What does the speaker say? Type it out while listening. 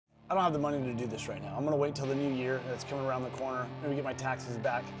I don't have the money to do this right now. I'm gonna wait till the new year. It's coming around the corner. Maybe get my taxes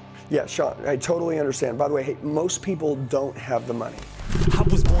back. Yeah, Sean, I totally understand. By the way, hey, most people don't have the money. I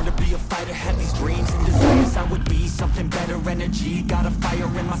was born to be a fighter, had these dreams and desires. I would be something better, energy, got a fire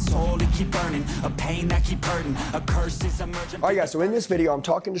in my soul to keep burning, a pain that keep hurting, a curse is emerging. All right, guys, so in this video, I'm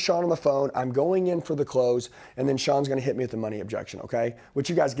talking to Sean on the phone. I'm going in for the close, and then Sean's gonna hit me with the money objection, okay? Which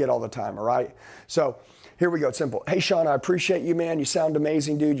you guys get all the time, all right? So here we go, it's simple. Hey, Sean, I appreciate you, man. You sound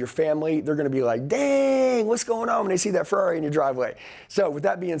amazing, dude. Your family, they're gonna be like, dang, what's going on when they see that Ferrari in your driveway? So with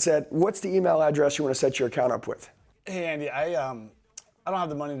that being said, what's the email address you wanna set your account up with? Hey, Andy, I don't have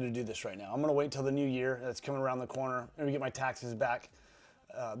the money to do this right now. I'm gonna wait till the new year. It's coming around the corner. Maybe get my taxes back.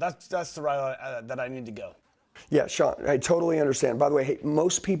 That's the route that I need to go. Yeah, Sean, I totally understand. By the way, hey,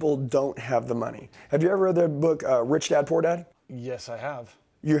 most people don't have the money. Have you ever read the book Rich Dad, Poor Dad? Yes, I have.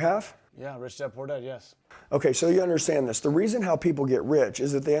 You have? Yeah, Rich Dad, Poor Dad, yes. Okay, so you understand this. The reason how people get rich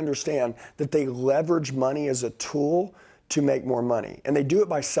is that they understand that they leverage money as a tool to make more money. And they do it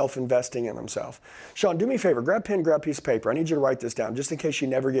by self-investing in themselves. Sean, do me a favor, grab a pen, grab a piece of paper. I need you to write this down just in case you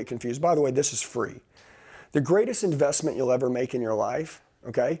never get confused. By the way, this is free. The greatest investment you'll ever make in your life,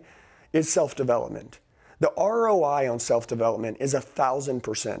 okay, is self-development. The ROI on self-development is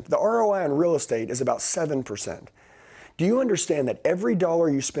 1,000%. The ROI on real estate is about 7%. Do you understand that every dollar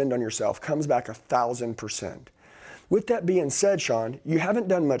you spend on yourself comes back 1,000%? With that being said, Sean, you haven't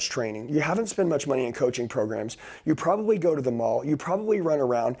done much training. You haven't spent much money in coaching programs. You probably go to the mall. You probably run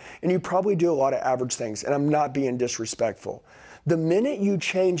around, and you probably do a lot of average things, and I'm not being disrespectful. The minute you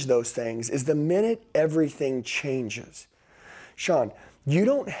change those things is the minute everything changes. Sean, you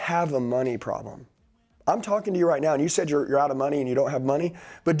don't have a money problem. I'm talking to you right now, and you said you're out of money and you don't have money,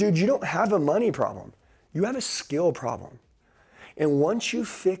 but dude, you don't have a money problem. You have a skill problem. And once you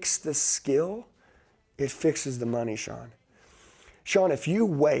fix the skill, it fixes the money, Sean. Sean, if you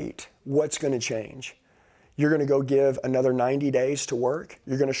wait, what's going to change? You're going to go give another 90 days to work.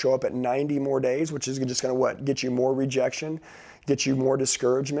 You're going to show up at 90 more days, which is just going to what? Get you more rejection, get you more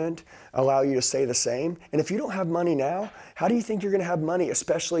discouragement, allow you to stay the same. And if you don't have money now, how do you think you're going to have money,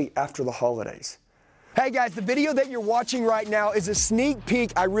 especially after the holidays? Hey guys, the video that you're watching right now is a sneak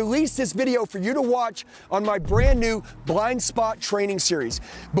peek. I released this video for you to watch on my brand new blind spot training series.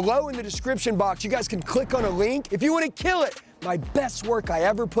 Below in the description box, you guys can click on a link. If you want to kill it, my best work I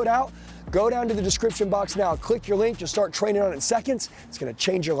ever put out, go down to the description box now, click your link, you'll start training on it in seconds. It's going to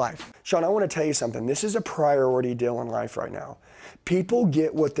change your life. Sean, I want to tell you something. This is a priority deal in life right now. People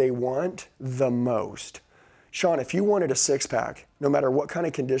get what they want the most. Sean, if you wanted a six-pack, no matter what kind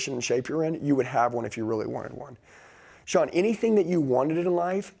of condition and shape you're in, you would have one if you really wanted one. Sean, anything that you wanted in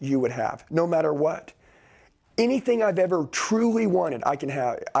life, you would have, no matter what. Anything I've ever truly wanted, I can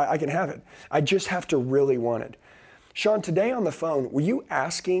have it. I just have to really want it. Sean, today on the phone, were you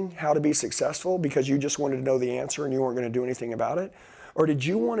asking how to be successful because you just wanted to know the answer and you weren't going to do anything about it? Or did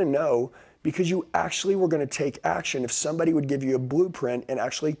you want to know because you actually were going to take action if somebody would give you a blueprint and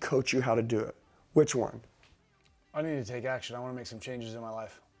actually coach you how to do it? Which one? I need to take action. I want to make some changes in my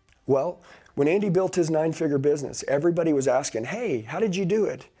life. Well, when Andy built his 9-figure business, everybody was asking, hey, how did you do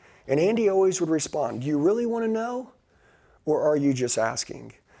it? And Andy always would respond, do you really want to know? Or are you just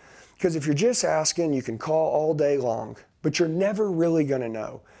asking? Because if you're just asking, you can call all day long, but you're never really going to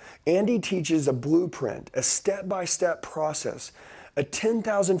know. Andy teaches a blueprint, a step-by-step process, a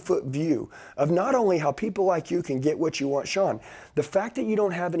 10,000-foot view of not only how people like you can get what you want. Sean, the fact that you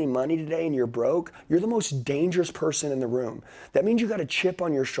don't have any money today and you're broke, you're the most dangerous person in the room. That means you got a chip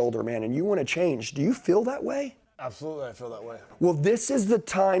on your shoulder, man, and you want to change. Do you feel that way? Absolutely, I feel that way. Well, this is the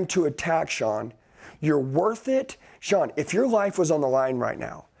time to attack, Sean. You're worth it. Sean, if your life was on the line right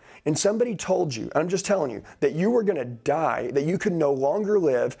now, and somebody told you, I'm just telling you, that you were going to die, that you could no longer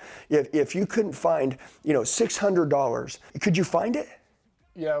live if you couldn't find, $600, could you find it?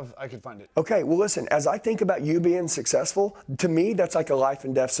 Yeah, I could find it. Okay, well listen, as I think about you being successful, to me, that's like a life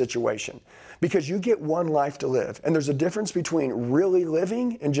and death situation because you get one life to live. And there's a difference between really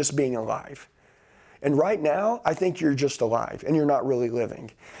living and just being alive. And right now, I think you're just alive and you're not really living.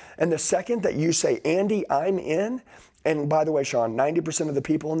 And the second that you say, Andy, I'm in, and by the way, Sean, 90% of the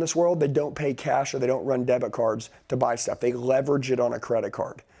people in this world, they don't pay cash or they don't run debit cards to buy stuff. They leverage it on a credit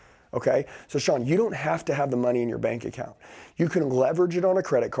card. Okay? So Sean, you don't have to have the money in your bank account. You can leverage it on a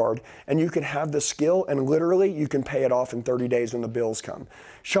credit card and you can have the skill and literally you can pay it off in 30 days when the bills come.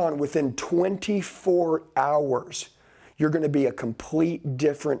 Sean, within 24 hours, you're going to be a complete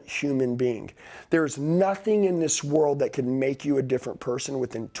different human being. There's nothing in this world that can make you a different person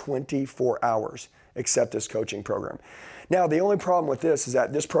within 24 hours except this coaching program. Now, the only problem with this is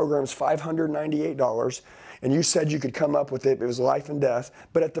that this program is $598. and you said you could come up with it, it was life and death,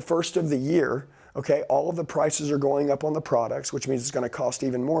 but at the first of the year, okay, all of the prices are going up on the products, which means it's going to cost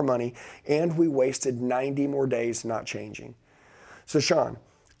even more money, and we wasted 90 more days not changing. So Sean,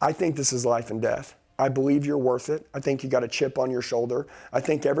 I think this is life and death. I believe you're worth it. I think you got a chip on your shoulder. I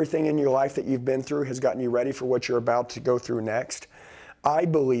think everything in your life that you've been through has gotten you ready for what you're about to go through next. I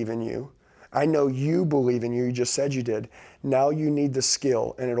believe in you. I know you believe in you. You just said you did. Now you need the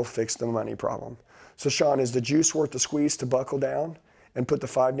skill, and it'll fix the money problem. So Sean, is the juice worth the squeeze to buckle down and put the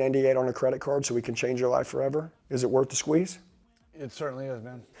 $598 on a credit card so we can change your life forever? Is it worth the squeeze? It certainly is,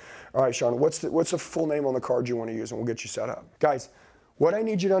 man. All right, Sean, what's the full name on the card you want to use, and we'll get you set up. Guys, what I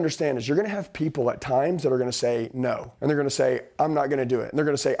need you to understand is you're going to have people at times that are going to say no, and they're going to say, I'm not going to do it. And they're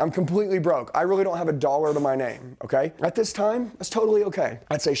going to say, I'm completely broke. I really don't have a dollar to my name, okay? At this time, that's totally okay.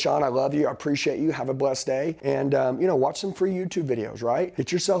 I'd say, Sean, I love you. I appreciate you. Have a blessed day. And, you know, watch some free YouTube videos, right?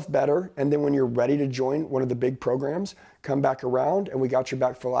 Get yourself better. And then when you're ready to join one of the big programs, come back around, and we got your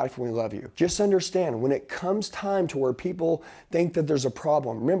back for life, and we love you. Just understand, when it comes time to where people think that there's a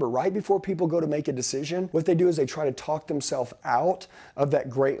problem, remember, right before people go to make a decision, what they do is they try to talk themselves out of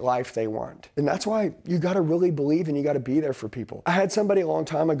that great life they want. And that's why you gotta really believe, and you gotta be there for people. I had somebody a long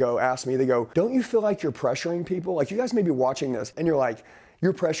time ago ask me, they go, don't you feel like you're pressuring people? Like, you guys may be watching this, and you're like,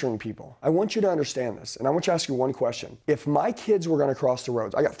 you're pressuring people. I want you to understand this, and I want you to ask you one question. If my kids were gonna cross the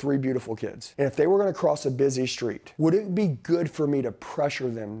roads, I got 3 beautiful kids, and if they were gonna cross a busy street, would it be good for me to pressure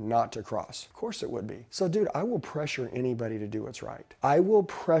them not to cross? Of course it would be. So dude, I will pressure anybody to do what's right. I will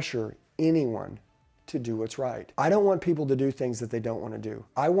pressure anyone to do what's right. I don't want people to do things that they don't want to do.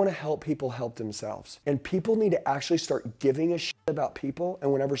 I want to help people help themselves. And people need to actually start giving a shit about people,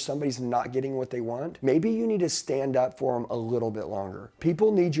 and whenever somebody's not getting what they want, maybe you need to stand up for them a little bit longer.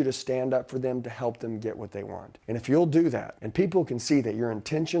 People need you to stand up for them to help them get what they want. And if you'll do that, and people can see that your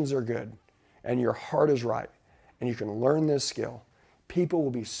intentions are good, and your heart is right, and you can learn this skill, people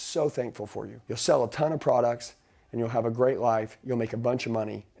will be so thankful for you. You'll sell a ton of products, and you'll have a great life. You'll make a bunch of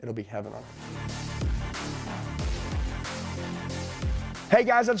money. It'll be heaven on earth. Hey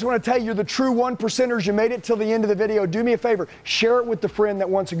guys, I just want to tell you, you're the true 1%ers. You made it till the end of the video. Do me a favor, share it with the friend that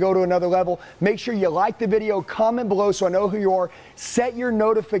wants to go to another level. Make sure you like the video, comment below so I know who you are, set your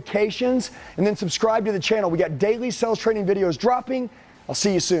notifications, and then subscribe to the channel. We got daily sales training videos dropping. I'll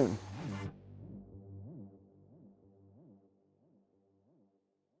see you soon.